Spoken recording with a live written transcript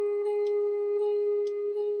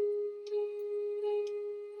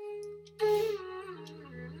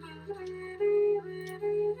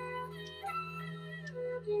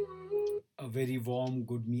very warm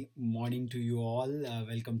morning to you all.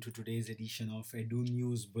 Welcome to today's edition of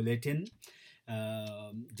eduNEWS Bulletin.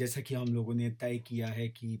 जैसा कि हम लोगों ने तय किया है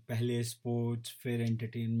कि पहले स्पोर्ट्स फिर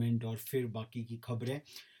एंटरटेनमेंट और फिर बाकी की खबरें,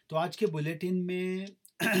 तो आज के बुलेटिन में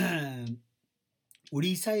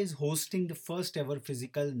Orissa is hosting the first ever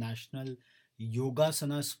physical national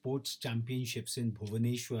Yogasana Sports Championships in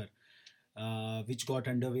Bhubaneswar, which got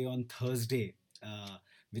underway on Thursday.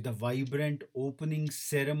 With a vibrant opening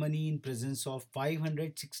ceremony in presence of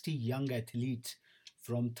 560 young athletes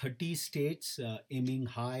from 30 states, aiming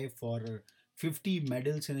high for 50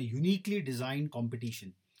 medals in a uniquely designed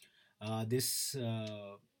competition. This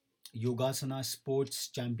Yogasana Sports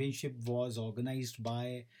Championship was organized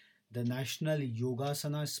by the National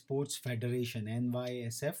Yogasana Sports Federation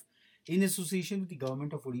 (NYSF) in association with the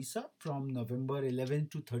government of Odisha from November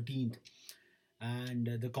 11th to 13th. And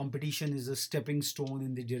the competition is a stepping stone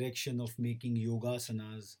in the direction of making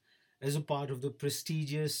yogasanas as a part of the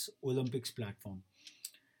prestigious Olympics platform.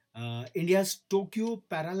 India's Tokyo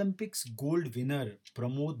Paralympics gold winner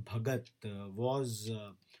Pramod Bhagat was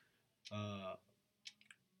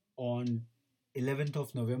on 11th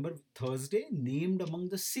of November, Thursday, named among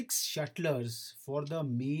the 6 shuttlers for the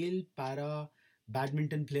male para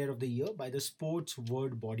badminton player of the year by the sports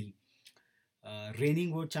world body.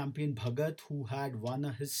 Reigning world champion Bhagat, who had won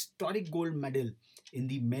a historic gold medal in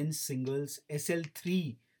the men's singles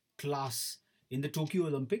SL3 class in the Tokyo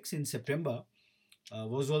Olympics in September,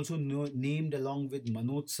 was also named along with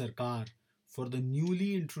Manoj Sarkar for the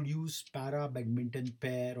newly introduced para badminton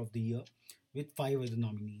pair of the year with 5 other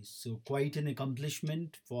nominees. So, quite an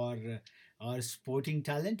accomplishment for our sporting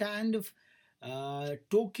talent. And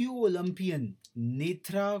Tokyo Olympian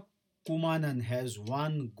Netra Kumanan has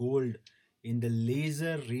won gold in the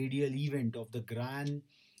laser radial event of the Gran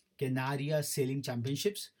Canaria Sailing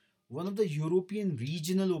Championships, one of the European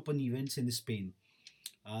regional open events in Spain.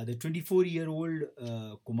 The 24-year-old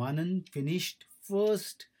Kumanan finished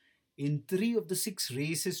first in 3 of the 6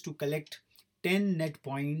 races to collect 10 net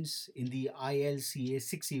points in the ILCA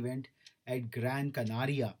 6 event at Gran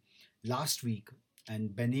Canaria last week,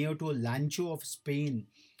 and Benito Lancho of Spain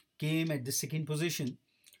came at the second position.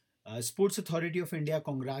 Sports Authority of India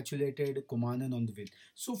congratulated Kumanan on the win.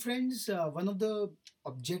 So, friends, one of the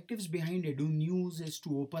objectives behind eduNEWS is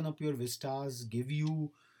to open up your vistas, give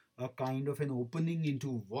you a kind of an opening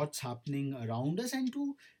into what's happening around us, and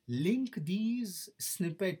to link these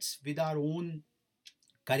snippets with our own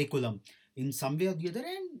curriculum in some way or the other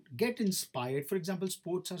and get inspired. For example,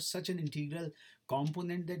 sports are such an integral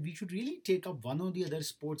component that we should really take up one or the other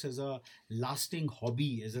sports as a lasting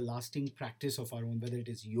hobby, as a lasting practice of our own, whether it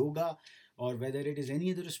is yoga or whether it is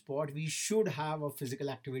any other sport. We should have a physical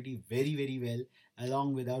activity very, very well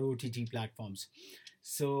along with our OTT platforms.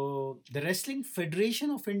 So, the Wrestling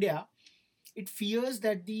Federation of India, it fears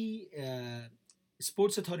that the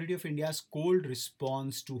Sports Authority of India's cold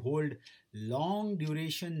response to hold long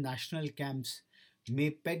duration national camps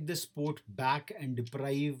may peg the sport back and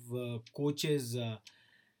deprive coaches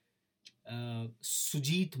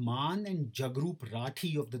Sujit Maan and Jagrup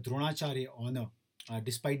Rathi of the Dronacharya honor,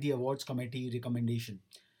 despite the awards committee recommendation.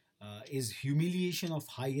 Is humiliation of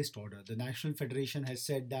highest order. The National Federation has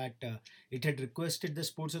said that it had requested the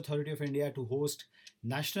Sports Authority of India to host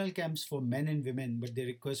national camps for men and women, but their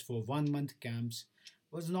request for 1 month camps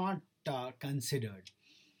was not considered.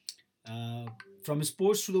 From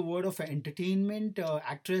sports to the world of entertainment,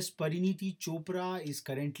 actress Pariniti Chopra is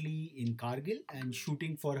currently in Kargil and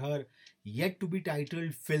shooting for her yet to be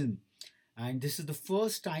titled film. And this is the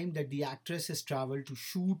first time that the actress has traveled to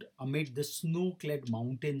shoot amid the snow-clad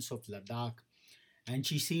mountains of Ladakh. And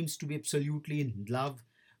she seems to be absolutely in love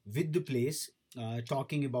with the place.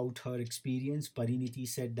 Talking about her experience, Pariniti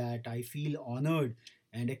said that I feel honored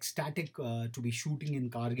and ecstatic to be shooting in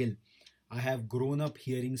Kargil. I have grown up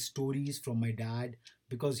hearing stories from my dad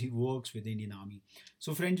because he works with the Indian Army.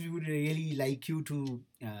 So, friends, we would really like you to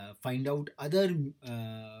find out other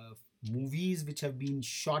movies which have been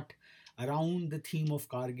shot around the theme of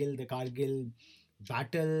Kargil, the Kargil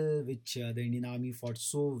battle, which the Indian Army fought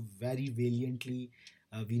so very valiantly.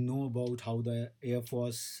 We know about how the Air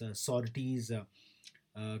Force sorties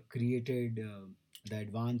created the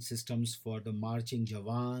advanced systems for the marching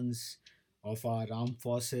Jawans of our armed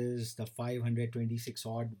forces, the 526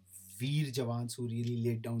 odd Veer Jawans who really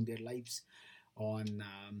laid down their lives on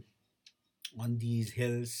these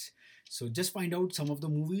hills. So just find out some of the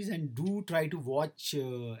movies and do try to watch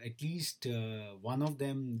at least one of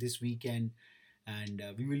them this weekend. And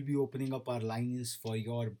we will be opening up our lines for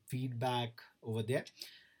your feedback over there.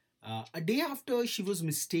 A day after she was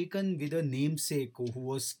mistaken with her namesake who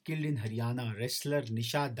was killed in Haryana, wrestler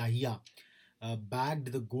Nisha Dahiya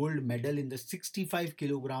bagged the gold medal in the 65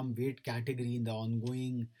 kilogram weight category in the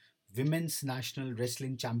ongoing Women's National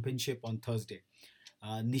Wrestling Championship on Thursday.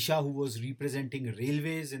 Nisha, who was representing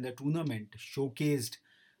Railways in the tournament, showcased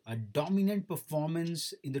a dominant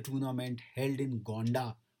performance in the tournament held in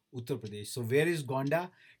Gonda, Uttar Pradesh. So, where is Gonda?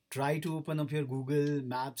 Try to open up your Google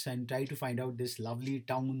Maps and try to find out this lovely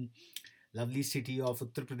town, lovely city of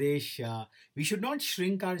Uttar Pradesh. We should not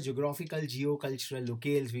shrink our geographical, geocultural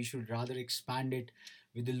locales. We should rather expand it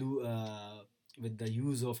with with the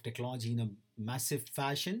use of technology in a massive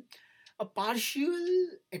fashion. A partial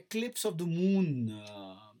eclipse of the moon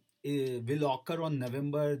will occur on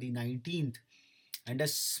November the 19th, and a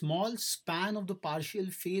small span of the partial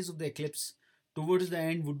phase of the eclipse towards the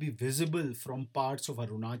end would be visible from parts of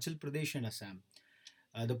Arunachal Pradesh and Assam.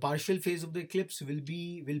 The partial phase of the eclipse will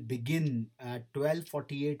begin at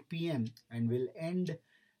 12:48 p.m. and will end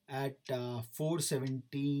at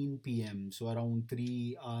 4:17 p.m. So around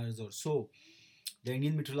 3 hours or so. The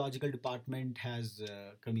Indian Meteorological Department has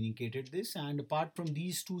communicated this, and apart from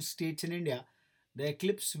these two states in India, the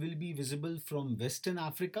eclipse will be visible from Western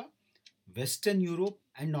Africa, Western Europe,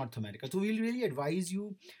 and North America. So we'll really advise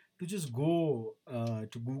you to just go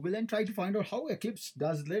to Google and try to find out how eclipse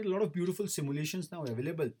does. There are a lot of beautiful simulations now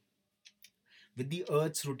available with the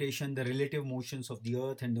Earth's rotation, the relative motions of the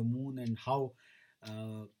Earth and the Moon, and how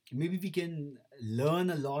maybe we can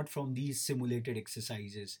learn a lot from these simulated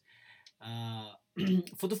exercises. Uh,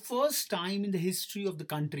 for the first time in the history of the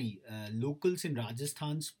country, locals in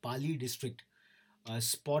Rajasthan's Pali district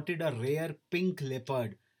spotted a rare pink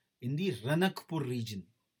leopard in the Ranakpur region.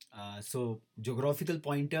 So, geographical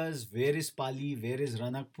pointers, where is Pali, where is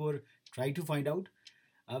Ranakpur? Try to find out,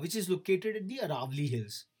 which is located at the Aravali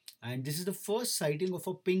Hills. And this is the first sighting of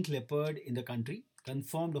a pink leopard in the country,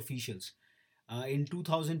 confirmed officials. In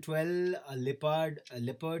 2012, a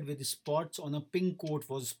leopard with spots on a pink coat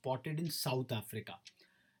was spotted in South Africa,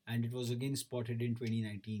 and it was again spotted in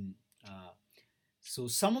 2019. So,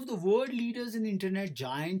 some of the world leaders in internet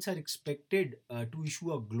giants are expected to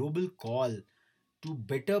issue a global call to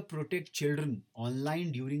better protect children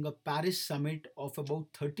online during a Paris summit of about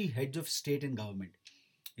 30 heads of state and government,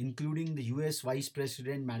 including the US Vice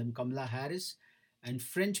President Madam Kamala Harris and the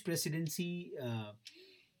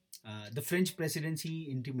French presidency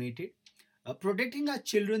intimated. Protecting our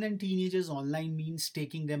children and teenagers online means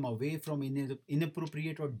taking them away from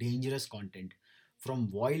inappropriate or dangerous content, from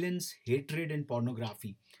violence, hatred, and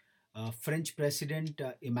pornography. French President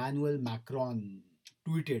Emmanuel Macron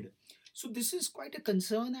tweeted. So this is quite a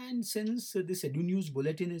concern, and since this EduNews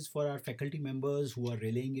bulletin is for our faculty members who are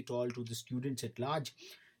relaying it all to the students at large,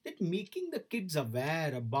 that making the kids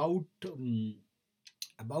aware about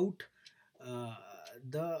uh,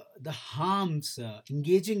 the harms,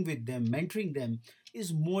 engaging with them, mentoring them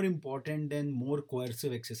is more important than more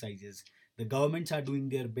coercive exercises. The governments are doing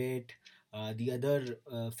their bit. The other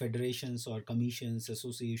federations or commissions,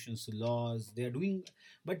 associations, laws, they are doing,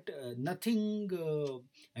 but nothing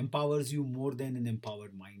empowers you more than an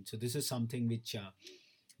empowered mind. So this is something which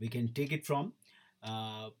we can take it from.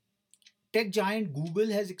 Uh, Tech giant Google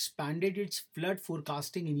has expanded its flood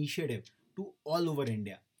forecasting initiative to all over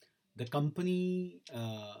India. The company,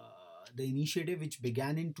 the initiative, which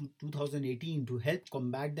began in 2018 to help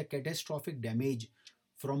combat the catastrophic damage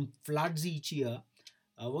from floods each year,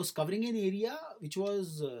 was covering an area which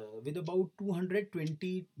was with about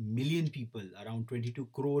 220 million people, around 22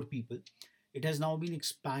 crore people. It has now been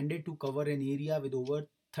expanded to cover an area with over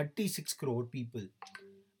 36 crore people.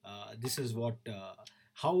 This is what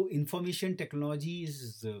how information technology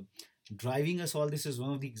is driving us all. This is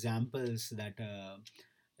one of the examples that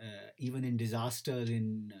even in disasters,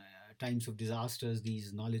 in times of disasters,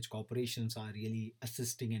 these knowledge corporations are really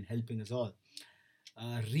assisting and helping us all.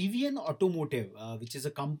 Rivian Automotive, which is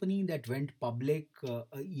a company that went public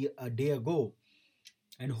a day ago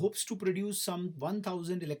and hopes to produce some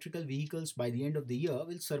 1,000 electrical vehicles by the end of the year,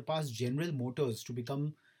 will surpass General Motors to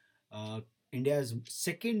become uh, India's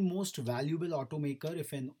second most valuable automaker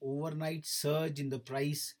if an overnight surge in the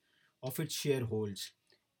price of its share holds.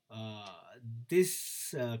 Uh,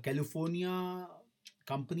 this California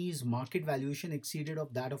company's market valuation exceeded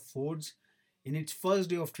of that of Ford's in its first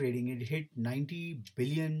day of trading. It hit 90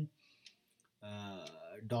 billion uh,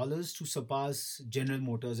 dollars to surpass General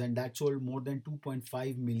Motors, and that sold more than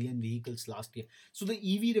 2.5 million vehicles last year. So the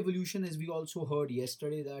EV revolution, as we also heard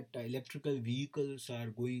yesterday, that electrical vehicles are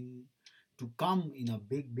going to come in a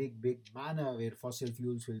big manner, where fossil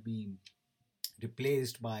fuels will be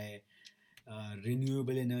replaced by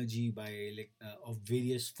renewable energy by of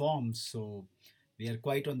various forms. So we are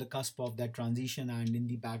quite on the cusp of that transition, and in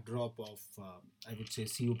the backdrop of I would say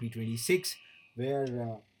COP26,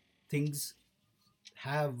 where things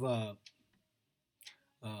have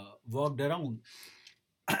worked around.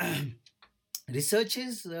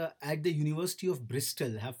 Researchers at the University of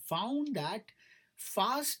Bristol have found that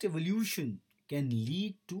fast evolution can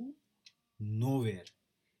lead to nowhere.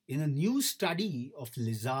 In a new study of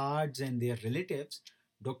lizards and their relatives,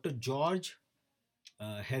 Dr. George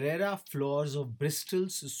Herrera Flores of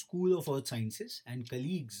Bristol's School of Earth Sciences and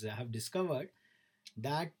colleagues have discovered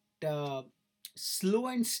that uh, slow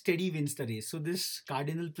and steady wins the race. So, this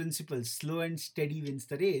cardinal principle, slow and steady wins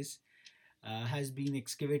the race, has been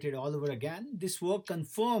excavated all over again. This work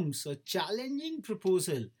confirms a challenging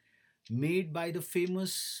proposal made by the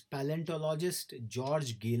famous paleontologist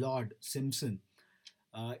George Gaylord Simpson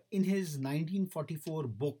in his 1944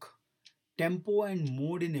 book, Tempo and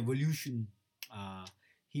Mode in Evolution. Uh,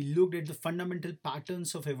 he looked at the fundamental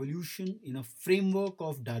patterns of evolution in a framework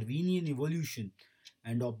of Darwinian evolution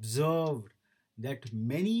and observed that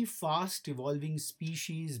many fast evolving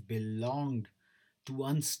species belonged to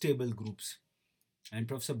unstable groups. And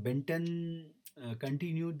Professor Benton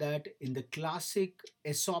continued that in the classic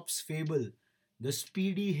Aesop's fable, the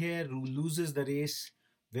speedy hare loses the race,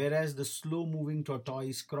 whereas the slow moving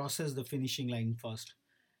tortoise crosses the finishing line first.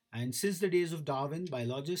 And since the days of Darwin,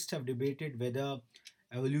 biologists have debated whether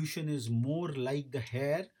evolution is more like the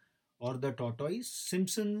hare or the tortoise.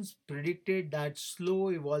 Simpsons predicted that slow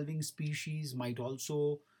evolving species might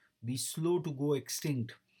also be slow to go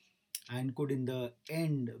extinct and could in the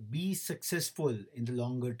end be successful in the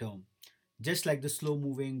longer term, just like the slow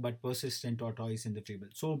moving but persistent tortoise in the fable.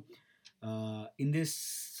 So in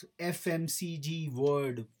this FMCG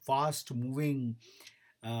word, fast moving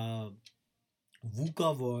uh,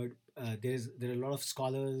 VUCA word, there are a lot of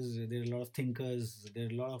scholars, there are a lot of thinkers, there are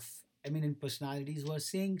a lot of eminent personalities who are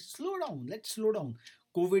saying, slow down, let's slow down.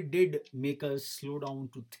 COVID did make us slow down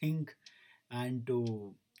to think and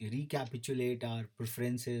to recapitulate our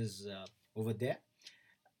preferences over there.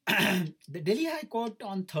 The Delhi High Court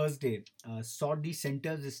on Thursday sought the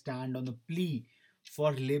centre's stand on a plea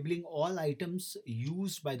for labeling all items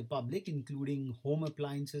used by the public, including home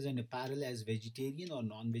appliances and apparel, as vegetarian or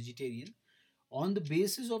non vegetarian on the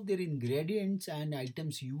basis of their ingredients and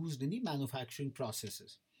items used in the manufacturing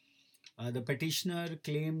processes. The petitioner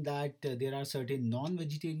claimed that there are certain non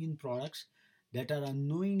vegetarian products that are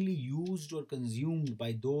unknowingly used or consumed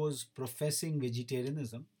by those professing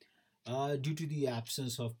vegetarianism due to the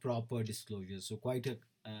absence of proper disclosure. So, quite a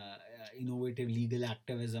innovative legal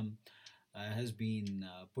activism has been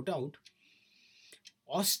put out.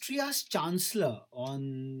 Austria's chancellor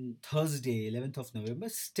on Thursday, 11th of November,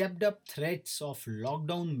 stepped up threats of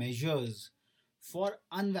lockdown measures for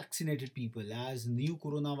unvaccinated people as new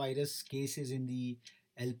coronavirus cases in the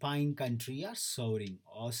Alpine country are soaring.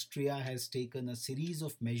 Austria has taken a series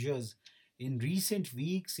of measures in recent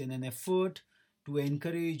weeks in an effort to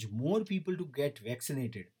encourage more people to get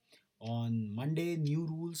vaccinated. On Monday, new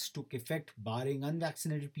rules took effect barring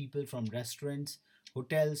unvaccinated people from restaurants,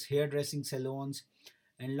 hotels, hairdressing salons,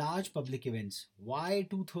 and large public events. Why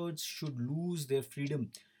two-thirds should lose their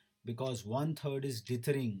freedom? Because one-third is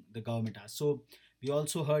deterring, the government has. So we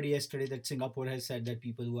also heard yesterday that Singapore has said that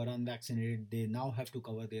people who are unvaccinated, they now have to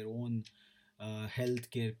cover their own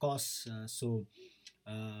health care costs.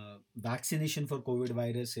 Vaccination for COVID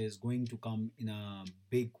virus is going to come in a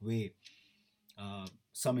big way.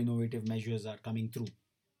 Some innovative measures are coming through.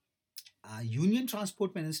 Union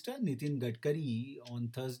Transport Minister Nitin Gadkari on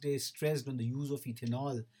Thursday stressed on the use of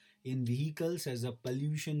ethanol in vehicles as a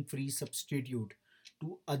pollution free substitute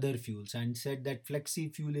to other fuels and said that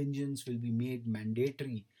flexi fuel engines will be made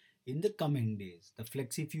mandatory in the coming days. The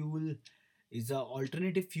flexi fuel is an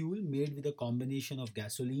alternative fuel made with a combination of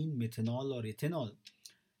gasoline, methanol, or ethanol.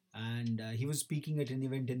 And he was speaking at an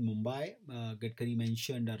event in Mumbai. Gadkari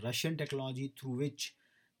mentioned a Russian technology through which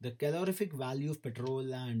the calorific value of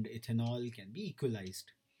petrol and ethanol can be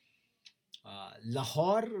equalized.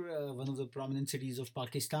 Lahore, one of the prominent cities of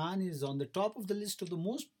Pakistan, is on the top of the list of the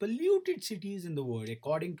most polluted cities in the world,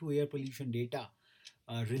 according to air pollution data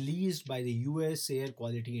released by the US Air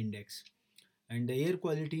Quality Index. And the air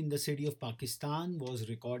quality in the city of Pakistan was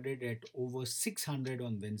recorded at over 600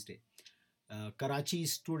 on Wednesday. Karachi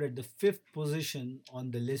stood at the fifth position on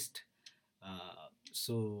the list.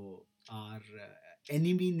 So our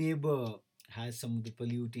enemy neighbor has some of the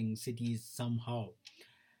polluting cities somehow.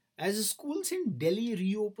 As schools in Delhi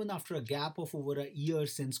reopen after a gap of over a year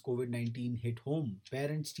since COVID 19 hit home,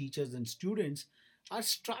 parents, teachers, and students are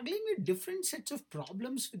struggling with different sets of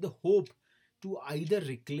problems with the hope to either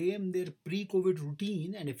reclaim their pre COVID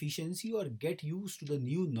routine and efficiency or get used to the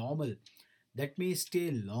new normal that may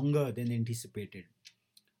stay longer than anticipated.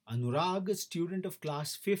 Anurag, a student of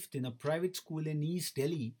class 5th in a private school in East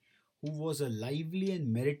Delhi, who was a lively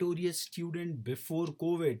and meritorious student before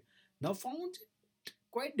COVID, now found it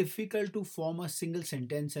quite difficult to form a single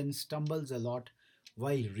sentence and stumbles a lot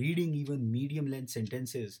while reading even medium length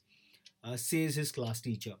sentences, says his class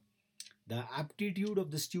teacher. The aptitude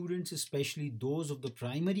of the students, especially those of the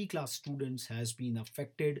primary class students, has been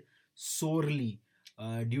affected sorely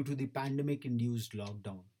due to the pandemic induced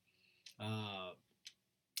lockdown. Uh,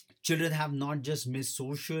 Children have not just missed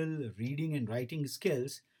social reading and writing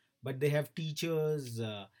skills, but they have teachers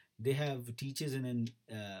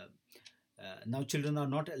now children are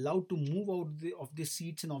not allowed to move of the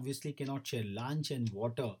seats and obviously cannot share lunch and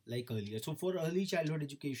water like earlier. So for early childhood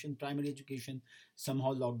education, primary education,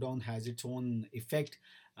 somehow lockdown has its own effect.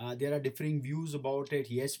 There are differing views about it.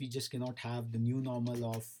 Yes, we just cannot have the new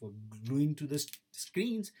normal of gluing to the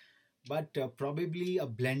screens, but probably a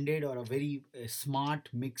blended or a very smart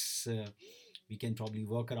mix we can probably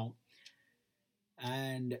work around.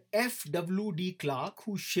 And F.W.D. Clark,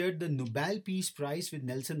 who shared the Nobel Peace Prize with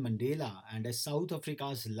Nelson Mandela and as South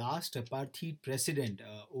Africa's last apartheid president,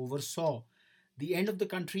 oversaw the end of the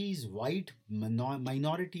country's white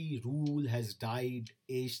minority rule, has died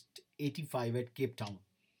aged 85 at Cape Town.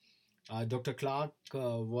 Dr. Clark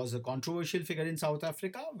was a controversial figure in South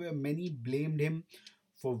Africa, where many blamed him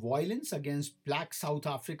for violence against black South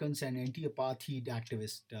Africans and anti apartheid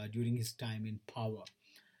activists during his time in power.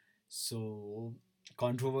 So,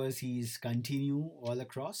 controversies continue all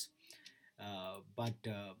across, but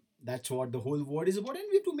that's what the whole world is about, and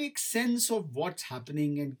we have to make sense of what's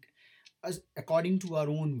happening. And as according to our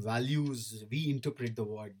own values, we interpret the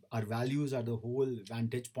world. Our values are the whole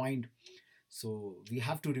vantage point, so we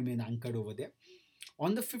have to remain anchored over there.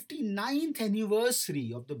 On the 59th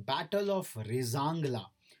anniversary of the Battle of Rezangla,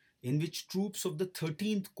 in which troops of the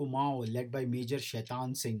 13th Kumaon, led by Major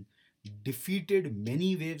Shaitan Singh, defeated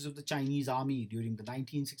many waves of the Chinese army during the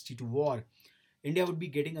 1962 war, India would be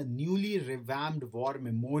getting a newly revamped war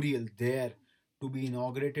memorial there to be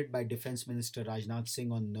inaugurated by Defense Minister Rajnath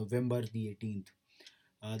Singh on November the 18th.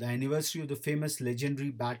 The anniversary of the famous legendary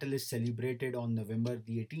battle is celebrated on November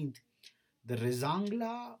the 18th. The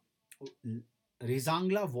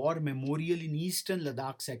Rezangla War Memorial in eastern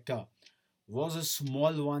Ladakh sector was a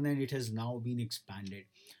small one and it has now been expanded.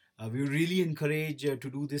 We really encourage to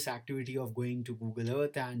do this activity of going to Google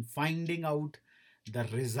Earth and finding out the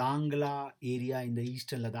Rezangla area in the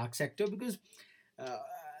eastern Ladakh sector, because uh,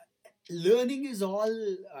 learning is all,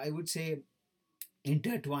 I would say,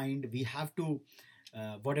 intertwined. We have to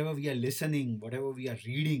whatever we are listening, whatever we are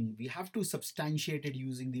reading, we have to substantiate it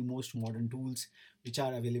using the most modern tools which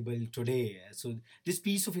are available today. So this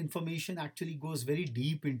piece of information actually goes very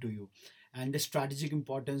deep into you, and the strategic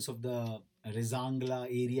importance of the Rezangla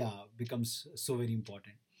area becomes so very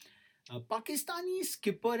important. Pakistani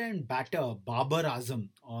skipper and batter Babar Azam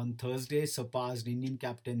on Thursday surpassed Indian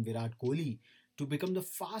captain Virat Kohli to become the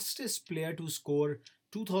fastest player to score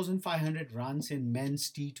 2,500 runs in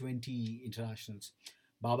men's T20 internationals.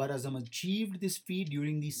 Babar Azam achieved this feat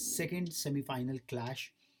during the second semi-final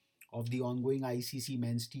clash of the ongoing ICC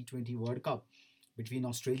Men's T20 World Cup between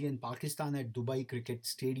Australia and Pakistan at Dubai Cricket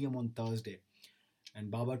Stadium on Thursday.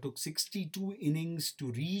 And Baba took 62 innings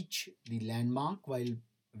to reach the landmark, while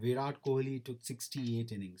Virat Kohli took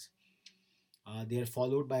 68 innings. They are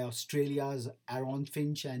followed by Australia's Aaron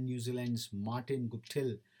Finch and New Zealand's Martin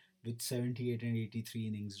Guptill with 78 and 83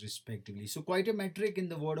 innings respectively. So quite a metric in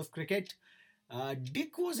the world of cricket.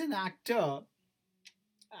 Dick was an actor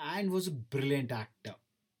and was a brilliant actor,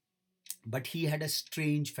 but he had a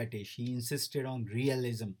strange fetish. He insisted on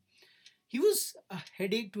realism. He was a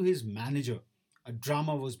headache to his manager. A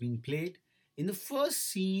drama was being played. In the first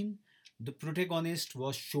scene, the protagonist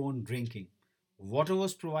was shown drinking. Water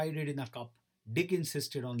was provided in a cup. Dick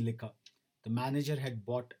insisted on liquor. The manager had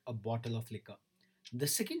bought a bottle of liquor. The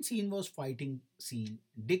second scene was fighting scene.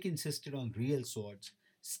 Dick insisted on real swords.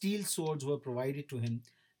 Steel swords were provided to him.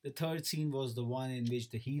 The third scene was the one in which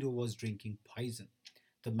the hero was drinking poison.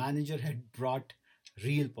 The manager had brought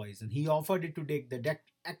real poison. He offered it to Dick. The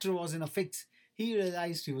actor was in a fix. He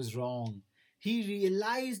realized he was wrong. He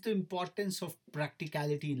realized the importance of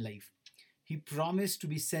practicality in life. He promised to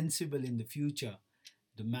be sensible in the future.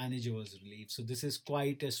 The manager was relieved. So, this is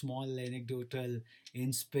quite a small anecdotal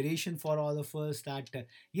inspiration for all of us that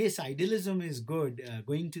yes, idealism is good.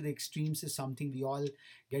 Going to the extremes is something we all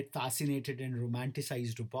get fascinated and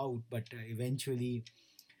romanticized about, but eventually,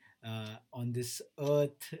 on this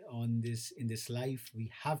earth, on this in this life,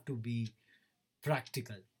 we have to be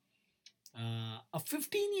practical. A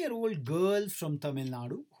 15-year-old girl from Tamil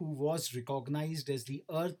Nadu who was recognized as the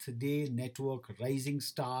Earth Day Network Rising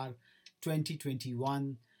Star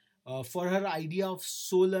 2021 for her idea of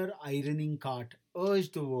solar ironing cart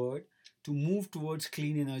urged the world to move towards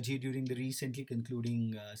clean energy during the recently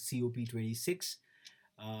concluding COP26.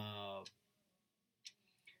 Uh,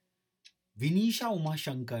 Vinisha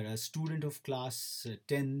Umashankar, a student of class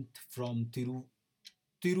 10th from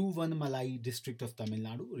Tiruvannamalai district of Tamil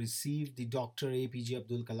Nadu, received the Dr. APJ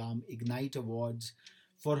Abdul Kalam Ignite Awards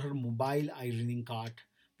for her mobile ironing cart,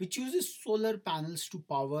 which uses solar panels to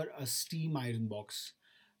power a steam iron box.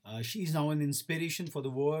 She is now an inspiration for the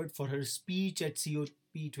world for her speech at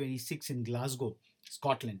COP26 in Glasgow,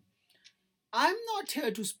 Scotland. I'm not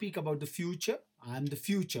here to speak about the future. I'm the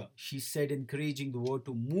future, she said, encouraging the world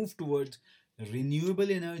to move towards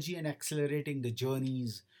renewable energy and accelerating the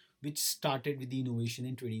journeys which started with the innovation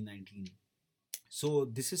in 2019. So,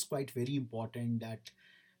 this is quite very important that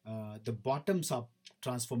the bottoms up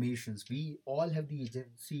transformations, we all have the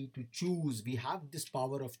agency to choose. We have this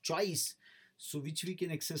power of choice, so which we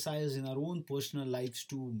can exercise in our own personal lives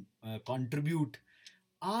to contribute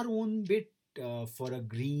our own bit for a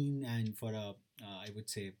green and for a I would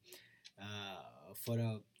say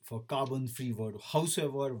for carbon free world,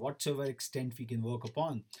 howsoever whatsoever extent we can work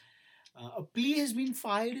upon. A plea has been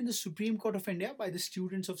filed in the Supreme Court of India by the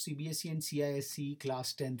students of CBSE and CISE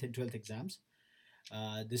class 10th and 12th exams.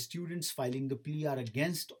 The students filing the plea are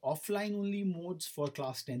against offline only modes for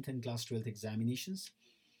class 10th and class 12th examinations,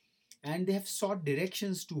 and they have sought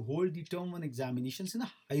directions to hold the term 1 examinations in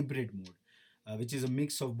a hybrid mode, which is a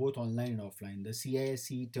mix of both online and offline. The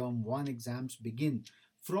CISE term 1 exams begin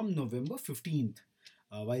from November 15th,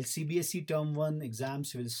 while CBSE term 1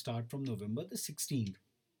 exams will start from November the 16th.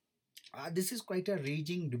 This is quite a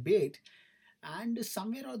raging debate, and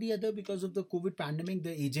somewhere or the other, because of the COVID pandemic,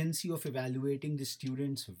 the agency of evaluating the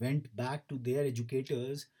students went back to their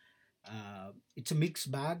educators. It's a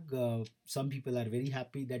mixed bag. Some people are very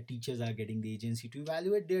happy that teachers are getting the agency to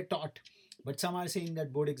evaluate their taught, but some are saying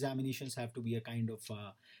that board examinations have to be a kind of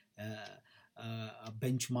a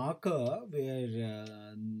benchmarker where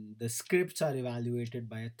the scripts are evaluated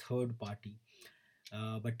by a third party.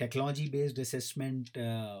 But technology based assessment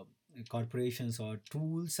corporations or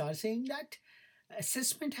tools are saying that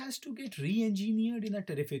assessment has to get re-engineered in a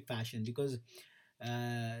terrific fashion, because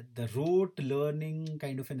the rote learning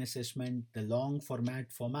kind of an assessment, the long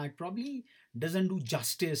format probably doesn't do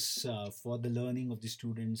justice for the learning of the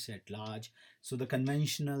students at large. So the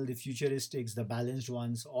conventional, the futuristics, the balanced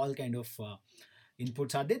ones, all kind of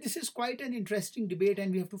inputs are there. This is quite an interesting debate,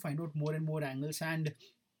 and we have to find out more and more angles. And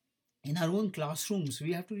in our own classrooms,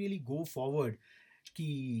 we have to really go forward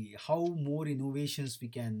how more innovations we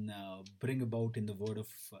can bring about in the world of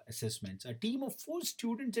assessments. A team of 4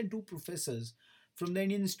 students and 2 professors from the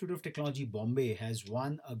Indian Institute of Technology, Bombay, has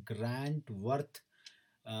won a grant worth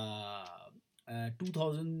uh,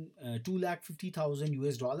 2,50,000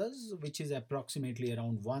 US dollars, which is approximately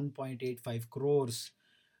around 1.85 crores,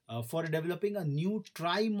 for developing a new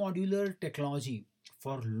tri-modular technology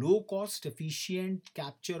for low cost efficient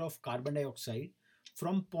capture of carbon dioxide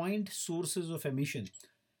from point sources of emission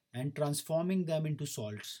and transforming them into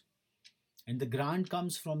salts. And the grant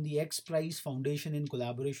comes from the X Prize Foundation in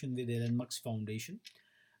collaboration with Elon Musk Foundation.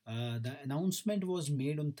 The announcement was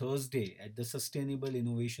made on Thursday at the Sustainable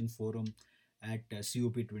Innovation Forum at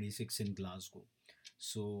COP26 in Glasgow.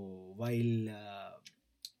 So while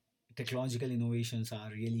technological innovations are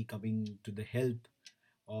really coming to the help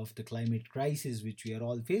of the climate crisis which we are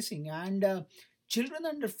all facing, and children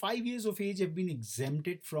under 5 years of age have been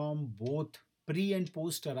exempted from both pre and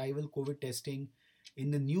post arrival COVID testing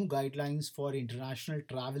in the new guidelines for international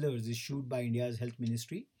travelers issued by India's health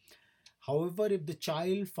ministry. However, if the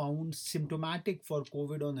child found symptomatic for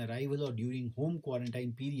COVID on arrival or during home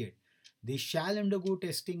quarantine period, they shall undergo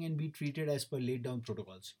testing and be treated as per laid down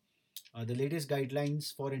protocols. The latest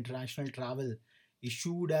guidelines for international travel,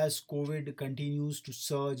 issued as COVID continues to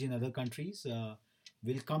surge in other countries,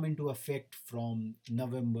 will come into effect from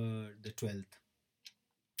November the 12th.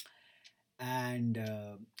 And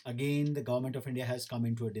again, the government of India has come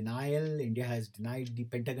into a denial. India has denied the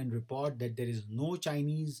Pentagon report that there is no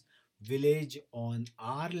Chinese village on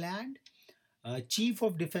our land. Chief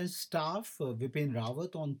of Defense Staff Vipin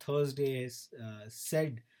Rawat on Thursday has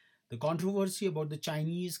said the controversy about the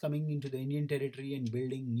Chinese coming into the Indian territory and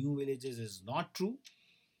building new villages is not true,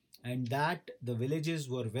 and that the villages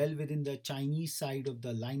were well within the Chinese side of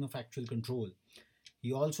the line of actual control.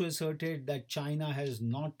 He also asserted that China has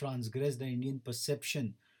not transgressed the Indian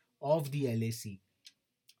perception of the LAC.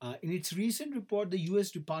 In its recent report, the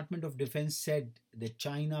US Department of Defense said that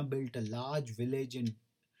China built a large village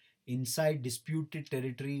inside disputed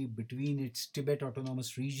territory between its Tibet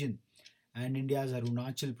Autonomous Region and India's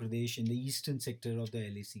Arunachal Pradesh in the eastern sector of the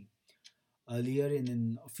LAC. Earlier, in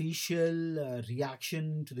an official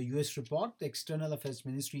reaction to the US report, the External Affairs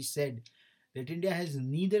Ministry said that India has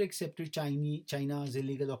neither accepted China's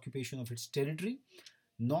illegal occupation of its territory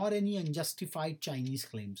nor any unjustified Chinese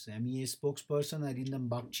claims. MEA spokesperson Arindam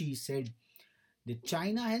Bakshi said that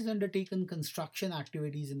China has undertaken construction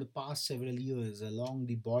activities in the past several years along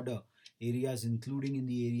the border areas, including in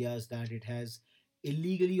the areas that it has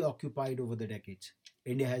illegally occupied over the decades.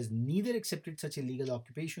 India has neither accepted such illegal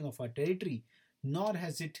occupation of our territory nor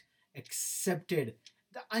has it accepted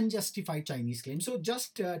the unjustified Chinese claim. So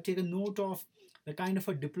just take a note of the kind of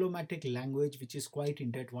a diplomatic language which is quite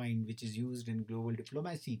intertwined, which is used in global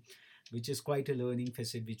diplomacy, which is quite a learning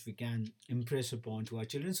facet which we can impress upon to our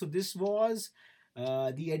children. So this was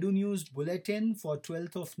the EduNews Bulletin for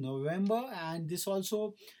 12th of November, and this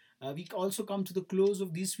also we also come to the close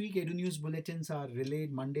of this week. EduNews Bulletins are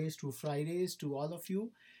relayed Mondays to Fridays to all of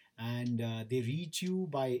you, and they reach you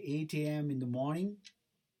by 8 a.m. in the morning.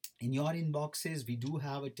 In your inboxes, we do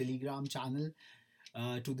have a Telegram channel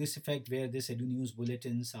to this effect where this EduNews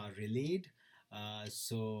Bulletins are relayed.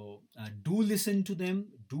 So do listen to them,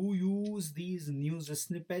 do use these news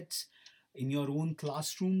snippets in your own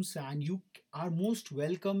classrooms, and you are most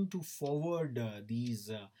welcome to forward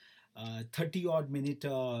these 30 odd minute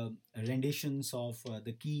renditions of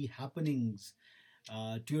the key happenings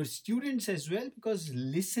to your students as well, because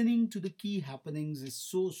listening to the key happenings is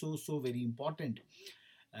so very important,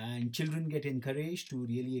 and children get encouraged to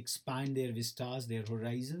really expand their vistas, their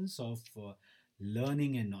horizons of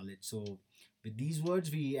learning and knowledge. So with these words,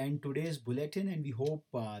 we end today's bulletin, and we hope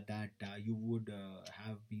that you would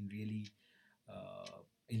have been really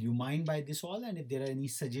illumined by this all. And if there are any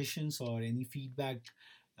suggestions or any feedback,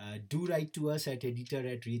 do write to us at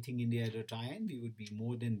editor@rethinkindia.in. We would be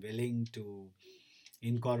more than willing to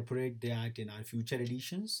incorporate that in our future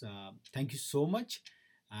editions. Thank you so much,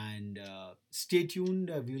 and stay tuned.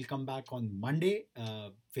 We will come back on Monday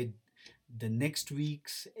with the next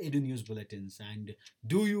week's EduNews Bulletins. And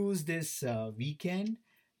do use this weekend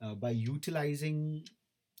by utilizing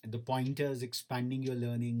the pointers, expanding your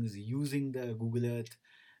learnings, using the Google Earth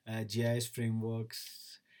GIS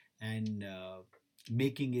frameworks, and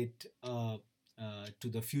making it to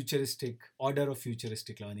the futuristic order of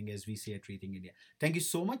futuristic learning, as we say at Rethink India. Thank you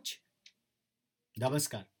so much.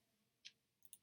 Namaskar.